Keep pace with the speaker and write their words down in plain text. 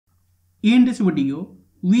In this video,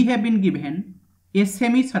 we have been given a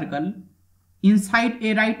semicircle inside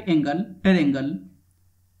a right angle triangle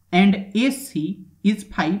and AC is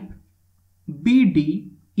 5,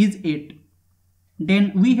 BD is 8.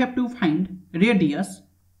 Then we have to find radius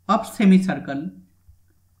of semicircle.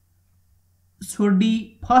 So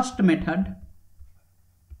the first method,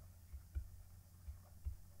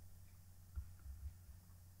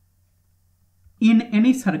 in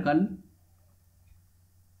any circle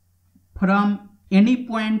from any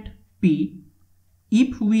point P,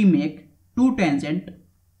 if we make two tangents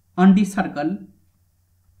on the circle,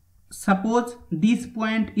 suppose this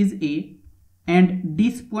point is A and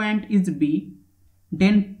this point is B,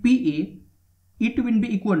 then PA, it will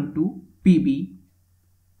be equal to PB.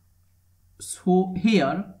 So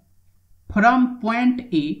here from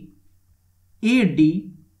point A, AD,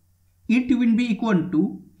 it will be equal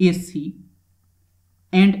to AC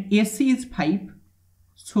and AC is 5,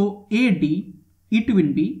 so AD, it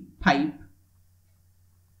will be 5.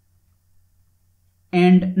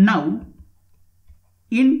 And now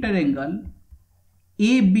in triangle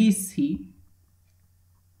ABC,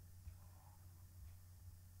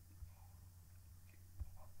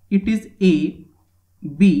 it is A,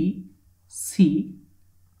 B, C,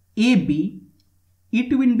 AB,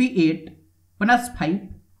 it will be 8 plus 5,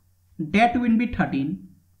 that will be 13,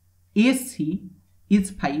 AC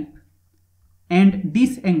is 5 and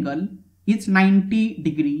this angle is 90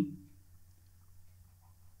 degree.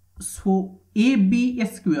 So AB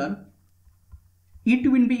square, it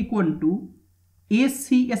will be equal to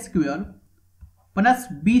AC square plus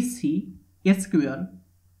BC square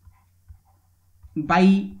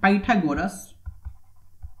by Pythagoras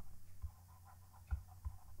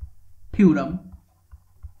theorem.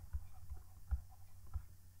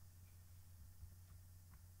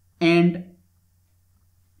 And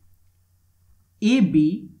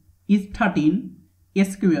AB is 13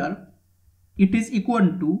 square, it is equal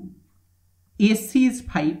to AC is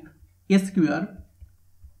 5 square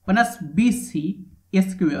plus BC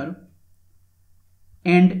square,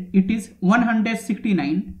 and it is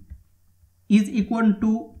 169 is equal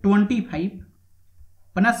to 25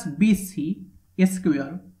 plus BC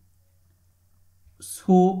square.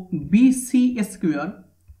 So BC square,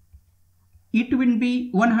 it will be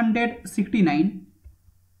 169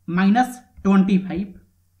 minus 25,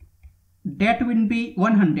 that will be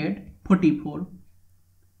 144.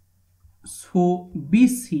 So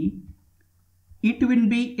BC, it will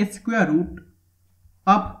be a square root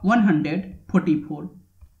of 144,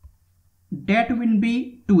 that will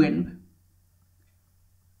be 12.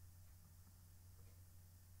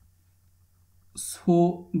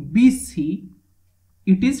 So BC,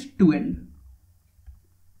 it is 12.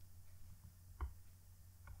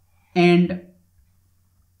 And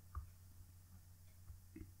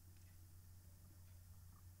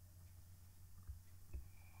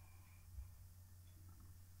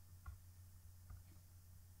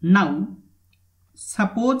now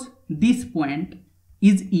suppose this point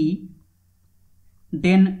is E,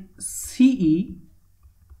 then CE,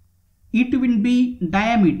 it will be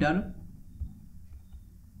diameter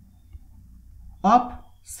of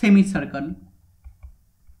semicircle.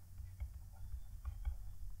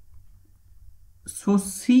 So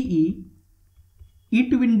CE,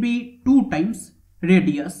 it will be 2 times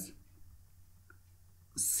radius.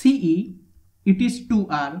 CE, it is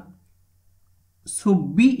 2R. So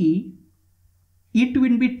BE, it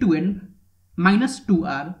will be 12 minus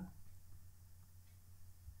 2R.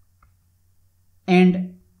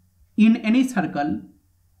 And in any circle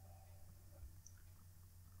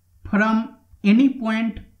from any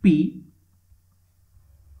point P,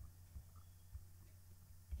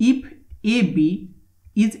 if AB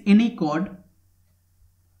is any chord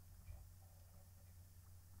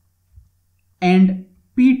and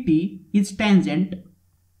PT is tangent,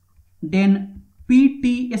 then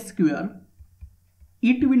PT square,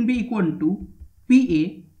 it will be equal to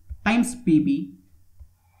PA times PB.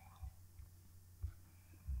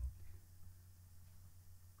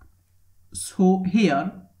 So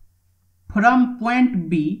here from point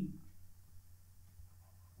B,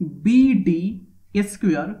 BD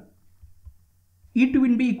square, it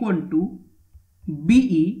will be equal to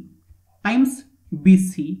BE times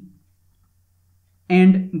BC,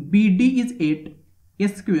 and BD is 8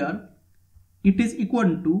 square, it is equal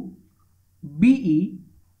to BE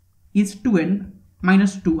is 12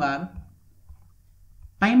 minus 2R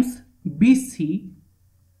times BC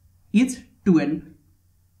is 12,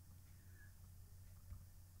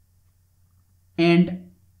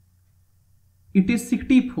 and it is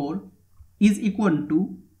 64 is equal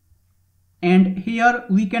to, and here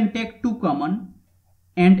we can take 2 common,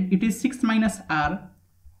 and it is 6 minus r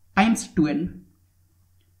times 12,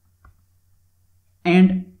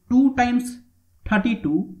 and 2 times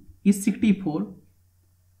 32 is 64,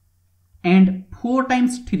 and 4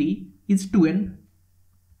 times 3 is 12,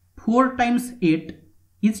 4 times 8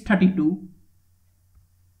 is 32,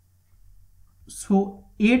 so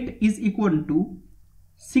 8 is equal to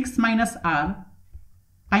 6 minus r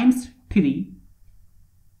times 3,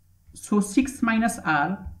 so 6 minus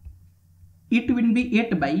r, it will be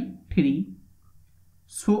 8 by 3,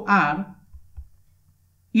 so r,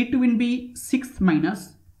 it will be 6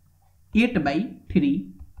 minus 8 by 3,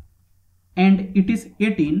 and it is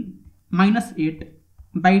 18 minus 8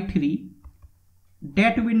 by 3,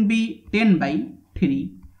 that will be 10 by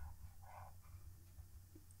 3,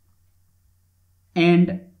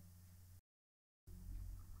 and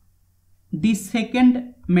the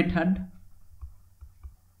second method,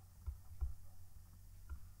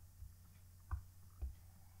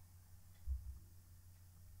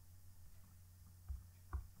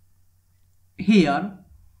 here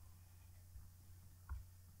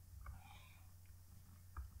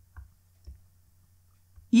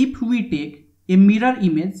if we take a mirror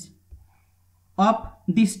image of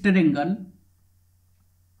this triangle,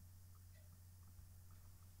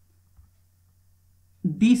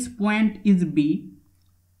 this point is B,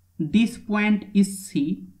 this point is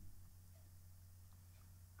C,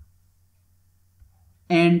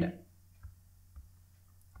 and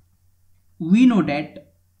we know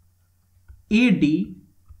that AD,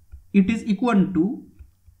 it is equal to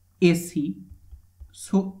AC,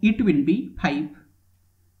 so it will be 5,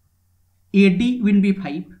 AD will be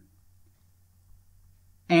 5,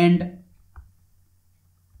 and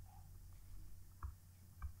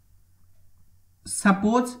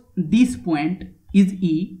suppose this point is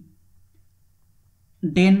E,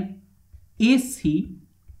 then AC,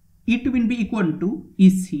 it will be equal to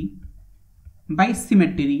EC by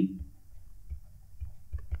symmetry,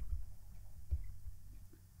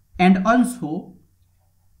 and also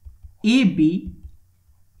AB,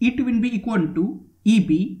 it will be equal to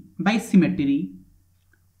EB by symmetry,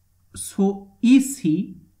 so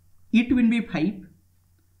EC, it will be 5,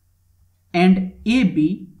 and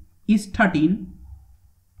AB is 13,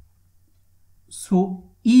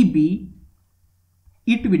 so EB,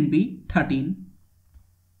 it will be 13,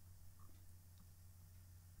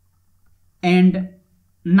 and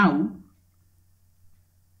now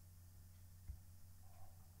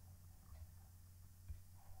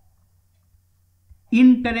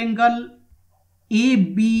in triangle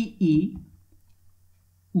ABE,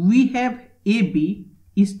 we have AB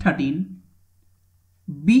is 13,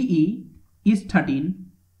 BE is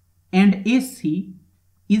 13, and AC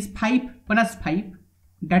is 5 plus 5,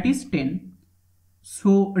 that is 10.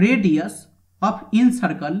 So radius of in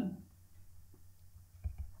circle,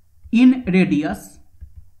 in radius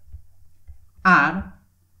R,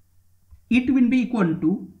 it will be equal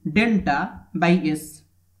to delta by S,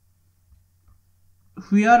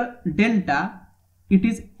 where delta, it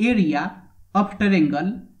is area of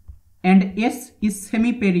triangle and S is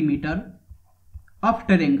semi-perimeter of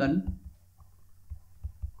triangle.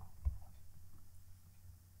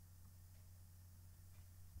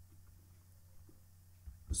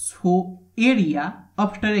 So area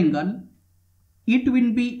of triangle, it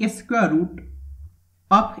will be a square root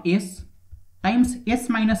of S times S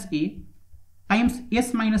minus A times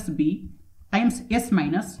S minus B times S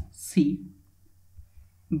minus C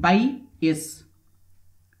by S,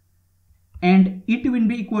 and it will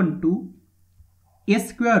be equal to a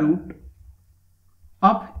square root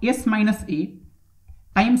of S minus A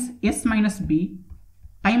times S minus B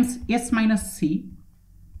times S minus C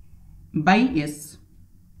by S,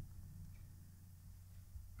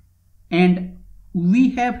 and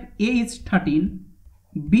we have A is 13,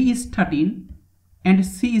 B is 13, and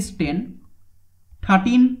C is 10,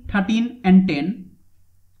 13, 13 and 10,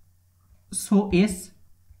 so S,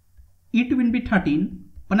 it will be 13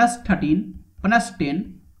 plus 13 plus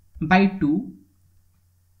 10 by 2,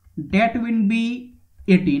 that will be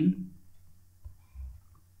 18.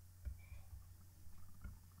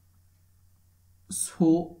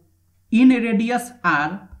 So in radius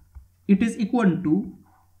R, it is equal to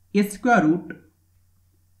a square root,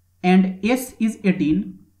 and S is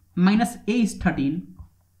 18 minus A is 13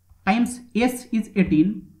 times S is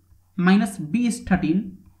 18 minus B is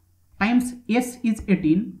 13 times S is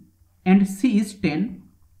 18 and C is 10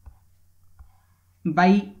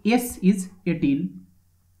 by S is 18,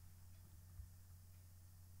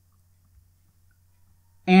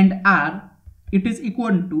 and R, it is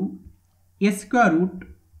equal to a square root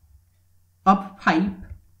of 5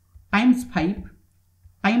 times 5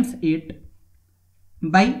 times 8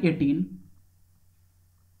 by 18,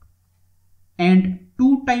 and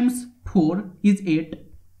 2 times 4 is 8,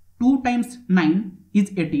 2 times 9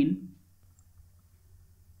 is 18.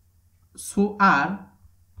 So R,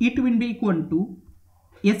 it will be equal to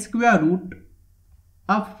a square root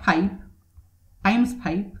of 5 times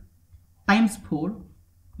 5 times 4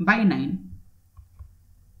 by 9,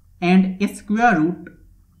 and a square root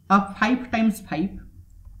of 5 times 5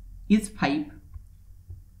 is 5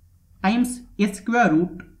 times a square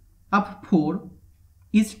root of 4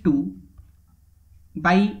 is 2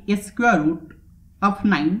 by a square root of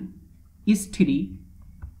 9 is 3.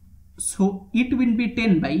 So it will be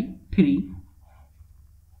 10 by 3.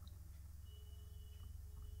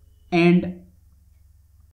 And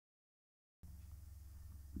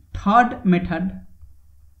third method,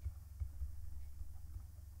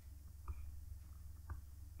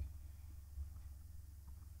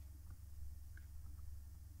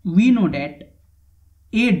 we know that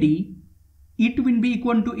AD, it will be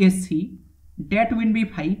equal to AC, that will be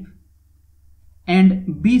 5, and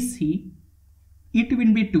BC, it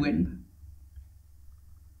will be 12.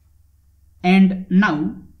 And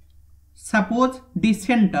now suppose the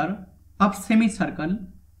center of semicircle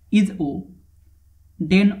is O,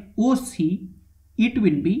 then OC, it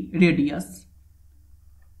will be radius.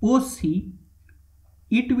 OC,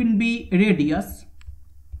 it will be radius,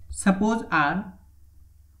 suppose R,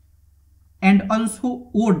 and also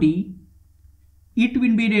OD, it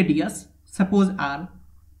will be radius, suppose R.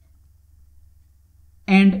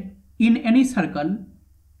 And in any circle,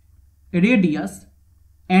 radius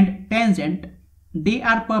and tangent, they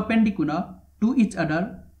are perpendicular to each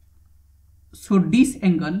other. So this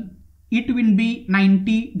angle, it will be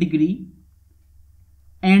 90 degree,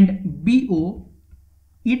 and BO,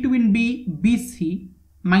 it will be BC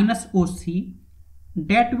minus OC,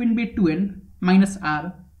 that will be 12 minus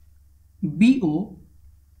R. BO,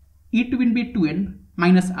 it will be 12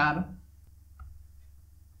 minus R.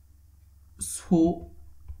 So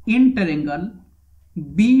in triangle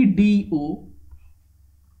BDO,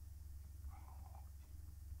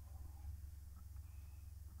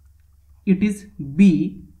 it is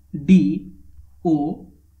BDO,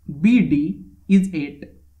 BD is 8,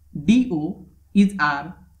 DO is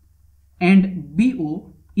R, and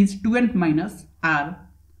BO is 12 minus R,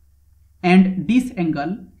 and this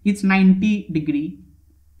angle is 90 degree.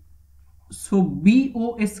 So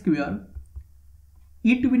BO square,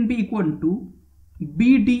 it will be equal to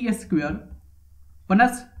BD square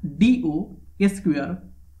plus DO square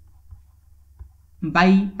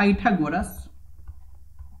by Pythagoras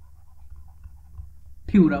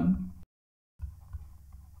theorem.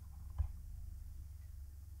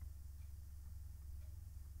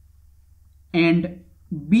 And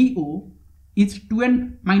BO is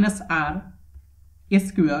 12 minus R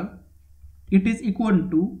square, it is equal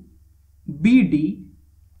to BD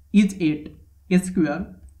is 8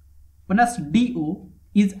 square plus DO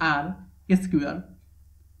is R square,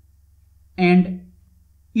 and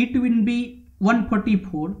it will be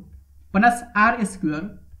 144 plus R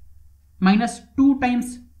square minus 2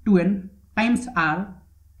 times 12 times R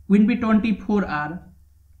will be 24R,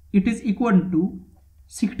 it is equal to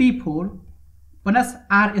 64 plus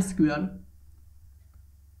R square,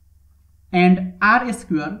 and R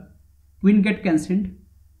square will get cancelled.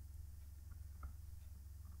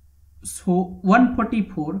 So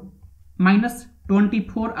 144 minus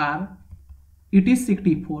 24R, it is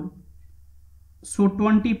 64. So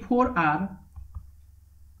 24R,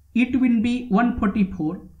 it will be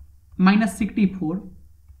 144 minus 64,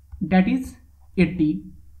 that is 80.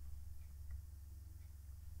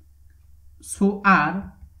 So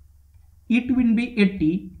R, it will be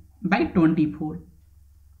 80 by 24.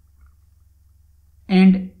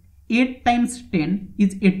 And 8 times 10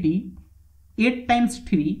 is 80, 8 times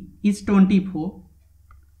 3 is 24,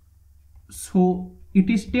 so it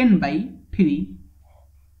is 10 by 3.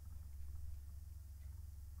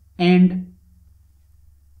 And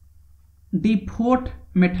the fourth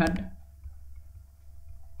method,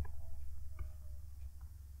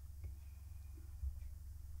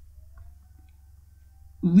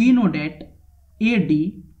 we know that AD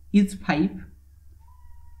is 5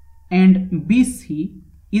 and BC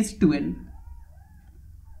is 12,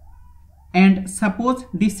 and suppose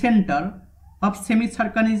the center of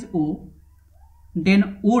semicircle is O,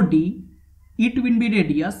 then OD, it will be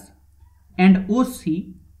radius, and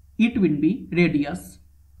OC, it will be radius,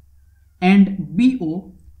 and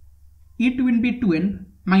BO, it will be 12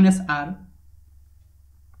 minus R.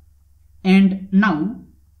 And now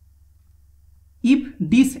if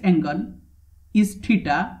this angle is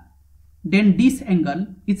theta, then this angle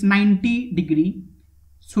is 90 degree,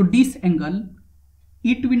 so this angle,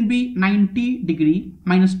 it will be 90 degree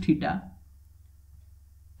minus theta.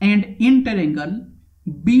 And in triangle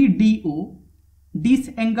BDO, this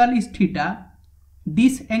angle is theta,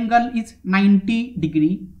 this angle is 90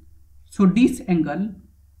 degree. So this angle,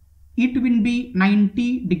 it will be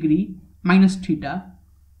 90 degree minus theta.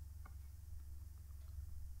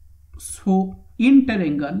 So in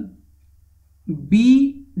triangle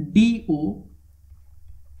BDO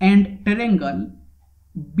and triangle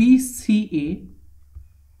BCA,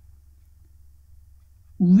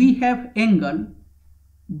 we have angle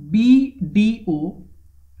BDO,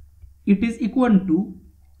 it is equal to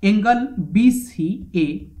angle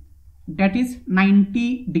BCA, that is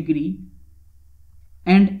 90 degree,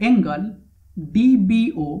 and angle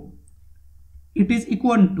DBO, it is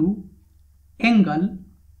equal to angle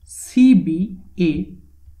CBA,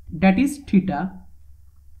 that is theta.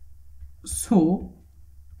 So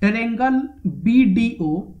triangle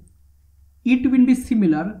BDO, it will be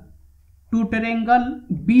similar to triangle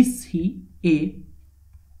BCA.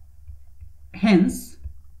 Hence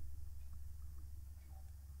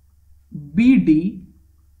BD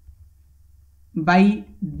by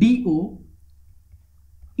DO,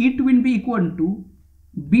 it will be equal to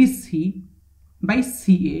BC by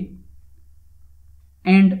CA,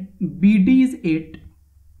 and BD is 8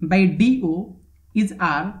 by DO is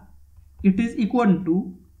R, it is equal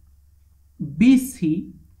to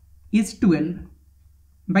BC is 12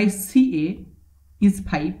 by CA is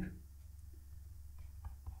 5.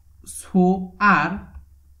 So R,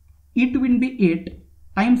 it will be 8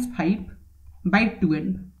 times 5 by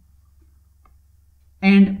 12,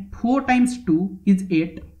 and 4 times 2 is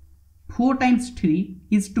 8, 4 times 3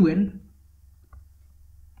 is 12.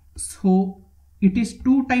 So it is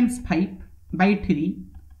 2 times 5 by 3,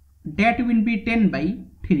 that will be 10 by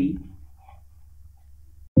 3.